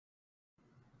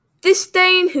This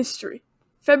day in history,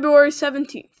 February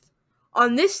 17th.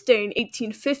 On this day in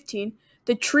 1815,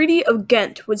 the Treaty of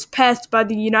Ghent was passed by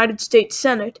the United States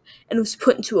Senate and was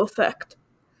put into effect.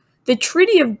 The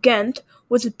Treaty of Ghent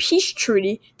was a peace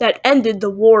treaty that ended the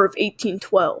War of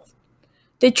 1812.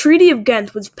 The Treaty of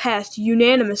Ghent was passed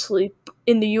unanimously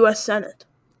in the U.S. Senate.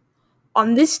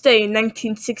 On this day in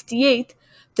 1968,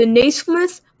 the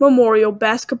Naismith Memorial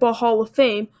Basketball Hall of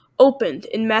Fame opened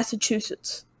in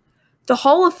Massachusetts. The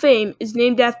Hall of Fame is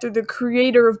named after the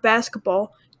creator of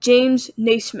basketball, James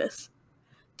Naismith.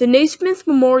 The Naismith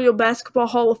Memorial Basketball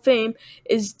Hall of Fame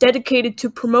is dedicated to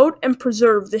promote and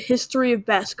preserve the history of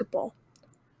basketball.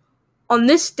 On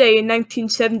this day in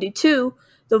 1972,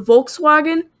 the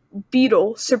Volkswagen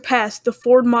Beetle surpassed the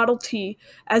Ford Model T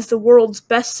as the world's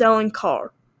best-selling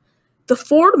car. The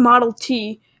Ford Model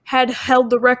T had held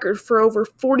the record for over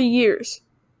 40 years.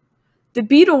 The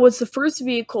Beetle was the first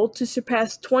vehicle to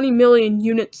surpass 20 million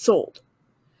units sold.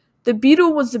 The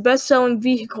Beetle was the best-selling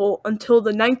vehicle until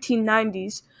the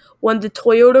 1990s, when the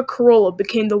Toyota Corolla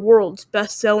became the world's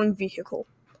best-selling vehicle.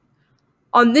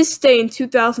 On this day in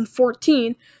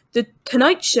 2014, The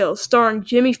Tonight Show starring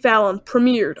Jimmy Fallon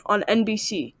premiered on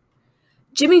NBC.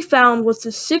 Jimmy Fallon was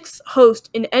the sixth host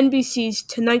in NBC's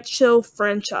Tonight Show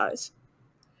franchise.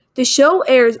 The show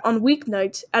airs on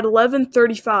weeknights at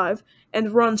 11:35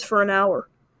 and runs for an hour.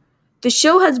 The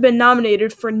show has been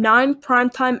nominated for 9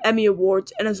 Primetime Emmy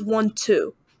Awards and has won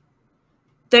 2.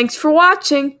 Thanks for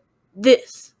watching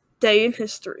This Day in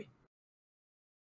History.